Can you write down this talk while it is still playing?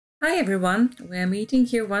Hi everyone, we are meeting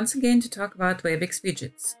here once again to talk about Webix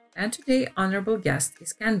widgets. And today, honorable guest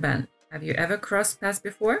is Kanban. Have you ever crossed paths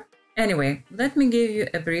before? Anyway, let me give you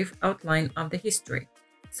a brief outline of the history.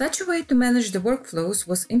 Such a way to manage the workflows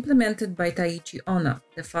was implemented by Taiichi Ohno,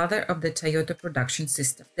 the father of the Toyota production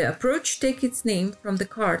system. The approach takes its name from the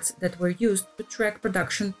cards that were used to track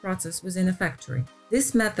production process within a factory.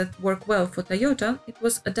 This method worked well for Toyota. It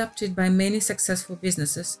was adopted by many successful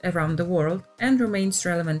businesses around the world and remains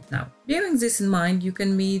relevant now. Bearing this in mind, you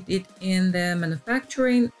can meet it in the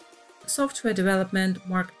manufacturing, software development,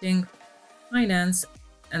 marketing, finance,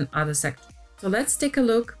 and other sectors. So let's take a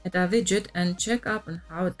look at our widget and check up on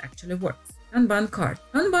how it actually works. Kanban card.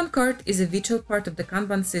 Kanban card is a vital part of the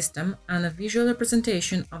Kanban system and a visual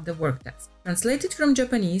representation of the work task. Translated from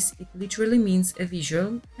Japanese, it literally means a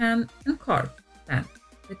visual, can, and card, pen.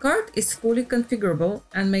 The card is fully configurable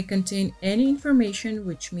and may contain any information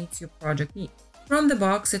which meets your project needs. From the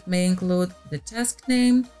box, it may include the task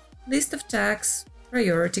name, list of tasks,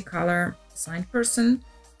 priority color, assigned person,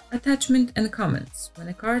 attachment and comments. When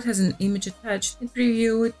a card has an image attached, it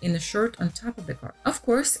previews it in a short on top of the card. Of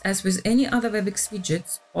course, as with any other Webix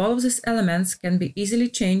widgets, all of these elements can be easily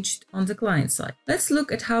changed on the client side. Let's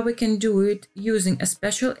look at how we can do it using a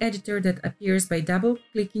special editor that appears by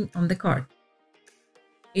double-clicking on the card.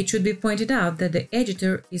 It should be pointed out that the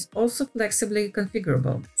editor is also flexibly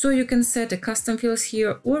configurable, so you can set a custom fields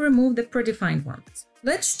here or remove the predefined ones.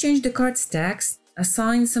 Let's change the card's text,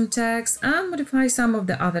 assign some tags, and modify some of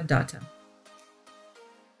the other data.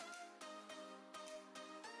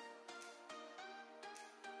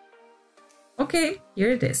 Okay,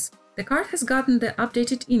 here it is. The card has gotten the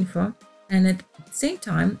updated info, and at the same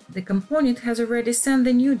time, the component has already sent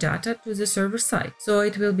the new data to the server side, so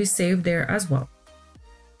it will be saved there as well.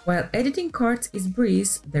 While editing cards is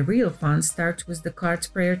breeze, the real fun starts with the card's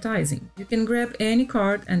prioritizing. You can grab any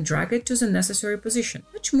card and drag it to the necessary position.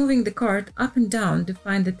 Touch moving the card up and down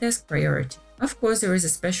define the task priority. Of course, there is a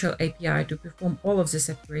special API to perform all of these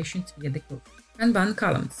operations via the code. Kanban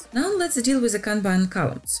columns. Now let's deal with the Kanban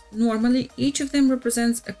columns. Normally, each of them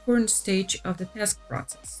represents a current stage of the task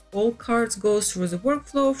process. All cards go through the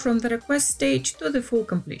workflow from the request stage to the full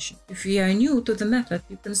completion. If you are new to the method,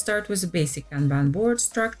 you can start with a basic Kanban board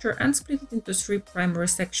structure and split it into 3 primary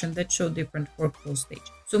sections that show different workflow stages.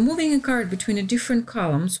 So moving a card between the different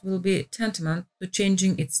columns will be tantamount to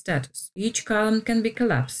changing its status. Each column can be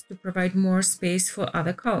collapsed to provide more space for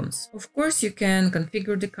other columns. Of course, you can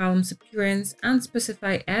configure the column's appearance and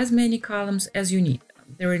specify as many columns as you need.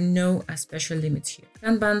 There are no special limits here.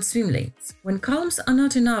 Kanban swim lanes. When columns are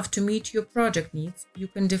not enough to meet your project needs, you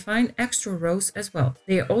can define extra rows as well.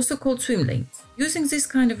 They are also called swim lanes. Using this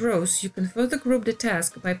kind of rows, you can further group the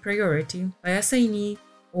task by priority, by assignee,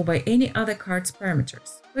 or by any other card's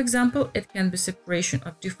parameters. For example, it can be separation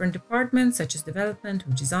of different departments such as development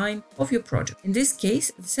or design of your project. In this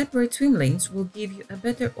case, the separate swim lanes will give you a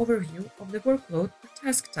better overview of the workload per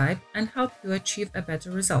task type and help you achieve a better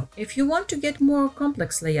result. If you want to get more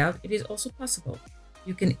complex layout, it is also possible.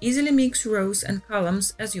 You can easily mix rows and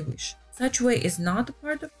columns as you wish. Such way is not a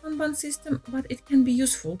part of Kanban system, but it can be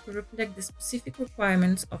useful to reflect the specific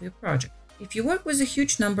requirements of your project. If you work with a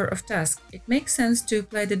huge number of tasks, it makes sense to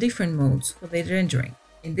apply the different modes for their rendering.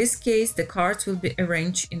 In this case, the cards will be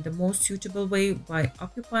arranged in the most suitable way by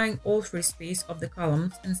occupying all free space of the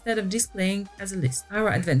columns instead of displaying as a list. Our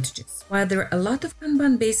advantages. While there are a lot of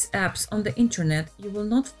Kanban-based apps on the internet, you will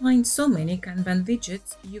not find so many Kanban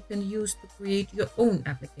widgets you can use to create your own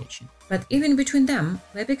application. But even between them,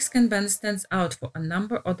 Webix Kanban stands out for a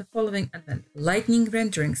number of the following advantages. Lightning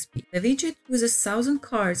rendering speed. The widget with 1,000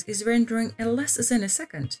 cards is rendering in less than a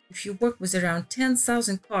second. If you work with around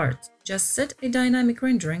 10,000 cards, just set a dynamic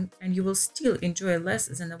rendering and you will still enjoy less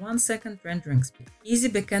than a 1-second rendering speed. Easy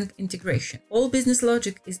backend integration. All business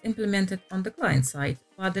logic is implemented on the client side,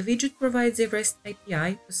 while the widget provides a REST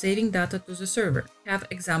API for saving data to the server. Have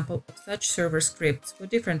example of such server scripts for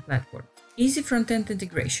different platforms. Easy front-end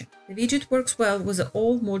integration. The widget works well with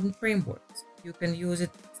all modern frameworks. You can use it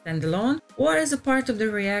standalone or as a part of the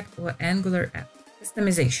React or Angular app.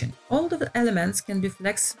 Customization. All of the elements can be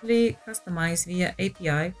flexibly customized via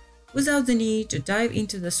API without the need to dive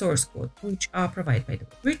into the source code, which are provided by the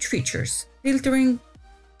way. Rich features, filtering,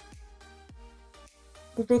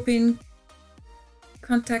 grouping,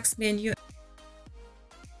 context menu,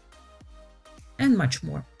 and much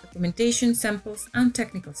more. Documentation, samples, and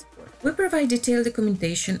technical support. We provide detailed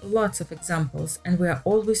documentation, lots of examples, and we are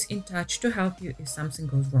always in touch to help you if something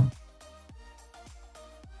goes wrong.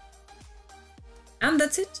 And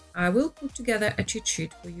that's it. I will put together a cheat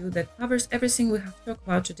sheet for you that covers everything we have talked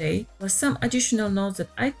about today, plus some additional notes that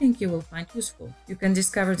I think you will find useful. You can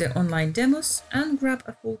discover the online demos and grab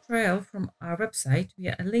a full trial from our website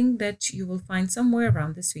via a link that you will find somewhere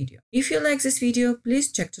around this video. If you like this video,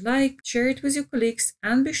 please check to like, share it with your colleagues,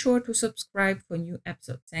 and be sure to subscribe for new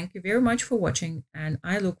episodes. Thank you very much for watching, and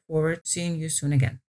I look forward to seeing you soon again.